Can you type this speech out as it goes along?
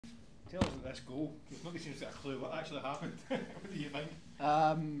Tell us about this goal. Nobody seems to have a clue what actually happened. What do you think?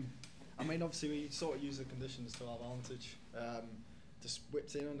 I mean, obviously we sort of use the conditions to our advantage. Just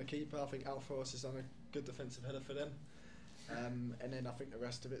whipped in on the keeper. I think Alforos has done a good defensive header for them. And then I think the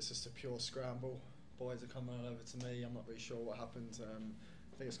rest of it's just a pure scramble. Boys are coming over to me. I'm not really sure what happened.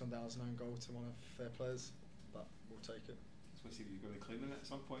 I think it's gone down as an own goal to one of their players, but we'll take it. I suppose you were going to claim it at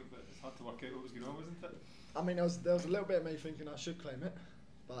some point, but it's hard to work out what was going on, wasn't it? I mean, there was a little bit of me thinking I should claim it,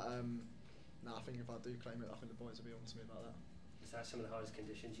 but no, I think if I do claim it, I think the boys will be on to me about that. Is that some of the hardest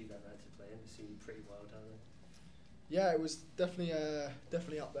conditions you've ever had to play in? It seemed pretty wild, hasn't it? Yeah, it was definitely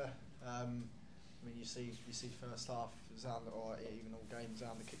up there. I mean, you see first half Zander, or even all games,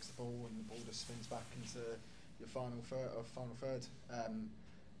 Zander kicks the ball and the ball just spins back into your final third.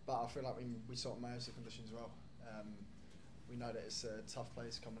 But I feel like we sort of managed the conditions well. We know that it's a tough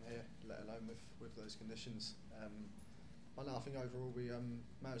place coming here, let alone with those conditions. But no, I think overall we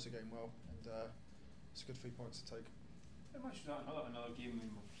managed the game well, and it's a good 3 points to take. How much is that another game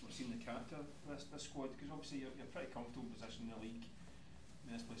when we've seen the character of this squad? Because obviously you're pretty comfortable position in the league. I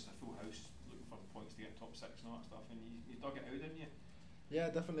mean, this place is a full house, looking for points to get top six and all that stuff, and you dug it out, didn't you?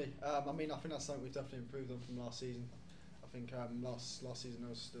 Yeah, definitely. I mean, I think that's something we've definitely improved on from last season. I think last season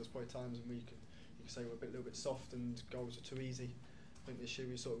there was probably times when you could say we're a little bit soft and goals were too easy. I think this year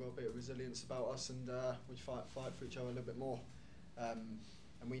we sort of got a bit of resilience about us, and we fight for each other a little bit more.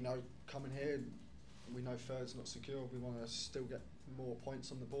 And we know coming here, we know third's not secure. We want to still get more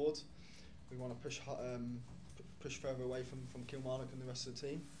points on the board. We want to push further away from Kilmarnock and the rest of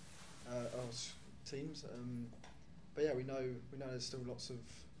the teams. But yeah, we know there's still lots of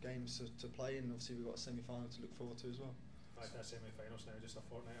games to play, and obviously we've got a semi-final to look forward to as well. Back to the semi-finals now, just a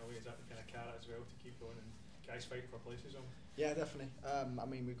fortnight away. Is that the kind of carrot as well to keep going and guys fight for places on? Yeah, definitely. I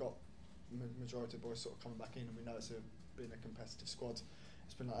mean, we've got majority of boys sort of coming back in, and we know it's been a competitive squad.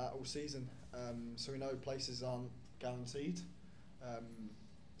 It's been like that all season. So we know places aren't guaranteed.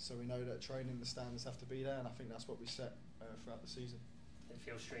 So we know that training, the standards have to be there, and I think that's what we set throughout the season. It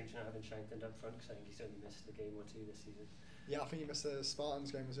feels strange not having Shankland up front, because I think he's only missed a game or two this season. Yeah, I think he missed the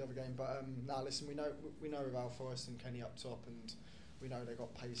Spartans game was the other game, but listen, we know with Alforos and Kenny up top, and we know they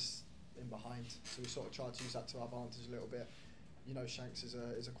got pace in behind, so we sort of tried to use that to our advantage a little bit. You know, Shanks is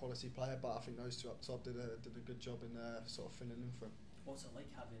a quality player, but I think those two up top did a good job in sort of filling in for him. What's it like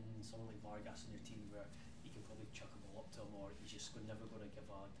having someone like Vargas in your team where you can probably chuck a ball up to him, or he's just never going to give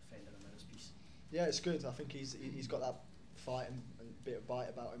a defender a minute's peace? Yeah, it's good. I think he's got that fight and bit of bite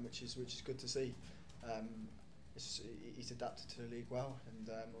about him, which is good to see. He's adapted to the league well, and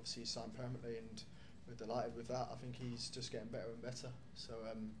obviously he's signed permanently, and we're delighted with that. I think he's just getting better and better. So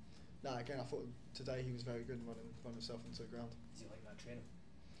again, I thought today he was very good and running himself into the ground. Is he like that trainer?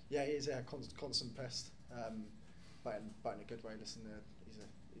 Yeah, he is. Yeah, constant pest, but in a good way. Listen,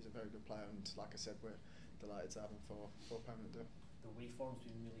 he's a very good player, and like I said, we're delighted to have him for a permanent deal. The way form's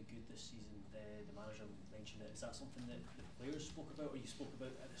been really good this season. The manager mentioned it. Is that something that the players spoke about, or you spoke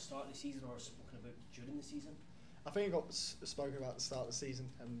about at the start of the season, or spoken about during the season? I think it got spoken about at the start of the season,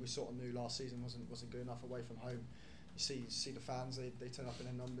 and we sort of knew last season wasn't good enough away from home. You see the fans, they turn up in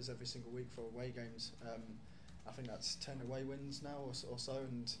their numbers every single week for away games. I think that's 10 away wins now or so,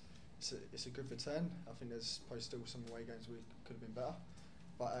 and it's a good return. I think there's probably still some away games we could have been better,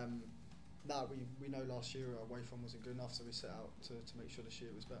 but we know last year our away form wasn't good enough, so we set out to make sure this year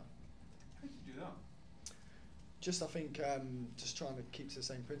was better. How did you do that? Just I think just trying to keep to the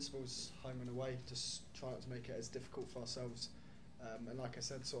same principles, home and away, just try not to make it as difficult for ourselves. And like I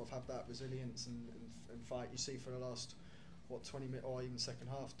said, sort of have that resilience and fight. You see for the last 20 minutes, or even second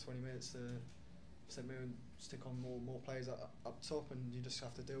half, 20 minutes, St Mirren stick on more players up top, and you just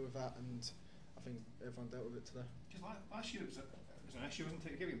have to deal with that. And I think everyone dealt with it today. Just last year it was an issue, wasn't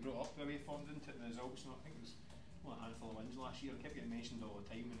it? It kept getting brought up the way form, didn't it? And the results, and I think it was only a handful of wins last year. It kept getting mentioned all the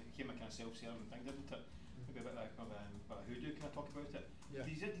time, and it became a kind of self-serving thing, didn't it? Maybe a bit of a hoodoo kind of talk about it. Yeah.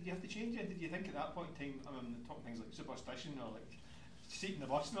 Did you have to change it? Did you think at that point in time, I mean, talking things like superstition or like seating the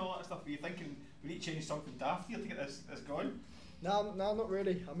bus and all that stuff, were you thinking we need to change something daft here to get this going? No, not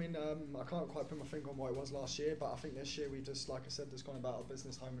really. I mean, I can't quite put my finger on what it was last year, but I think this year we just, like I said, just gone about our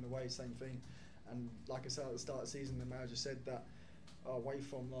business, home and away, same thing. And like I said at the start of the season, the manager said that our away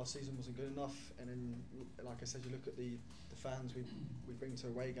form last season wasn't good enough, and then, like I said, you look at the fans we bring to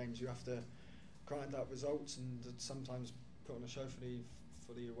away games, you have to grind out results and sometimes put on a show for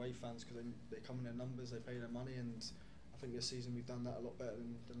the away fans, because they come in their numbers, they pay their money, and I think this season we've done that a lot better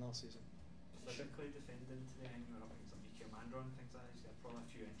than last season. Physically defending today, I think you were up against your commander and things like that. He's got probably a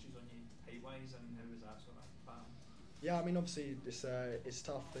few inches on you height wise, and how was that sort of battle? Yeah, I mean obviously it's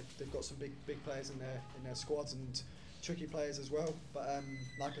tough. They've got some big players in their squads, and tricky players as well. But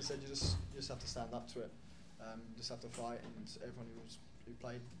like I said, you just have to stand up to it. Just have to fight, and everyone who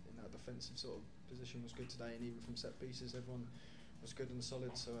played in that defensive sort of position was good today, and even from set pieces, everyone was good and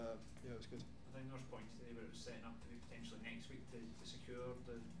solid. So yeah, it was good. I think there was points today where it was setting up to be potentially next week to secure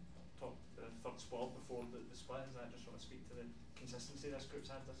the third spot before the split. Does that just sort of speak to the consistency this group's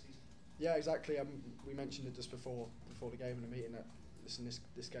had this season? Yeah, exactly. We mentioned it just before the game in the meeting that listen,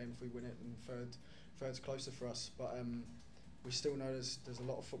 this game, if we win it, then third's closer for us. But we still know there's a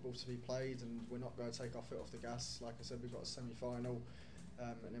lot of football to be played, and we're not going to take our foot off the gas. Like I said, we've got a semi-final,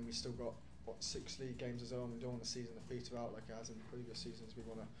 and then we still got 6 league games as well. And we don't want the season to peter out like it has in previous seasons. We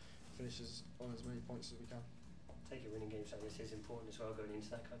want to finish on as many points as we can. Take your winning games like this is important as well going into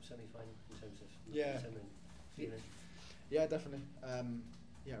that cup semi-final in terms of momentum and feeling. Yeah, definitely.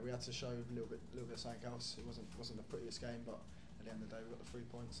 Yeah, we had to show a little bit of something else. It wasn't the prettiest game, but at the end of the day, we got the 3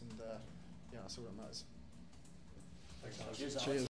 points, and yeah, that's all that matters. Thanks, Cheers. Cheers.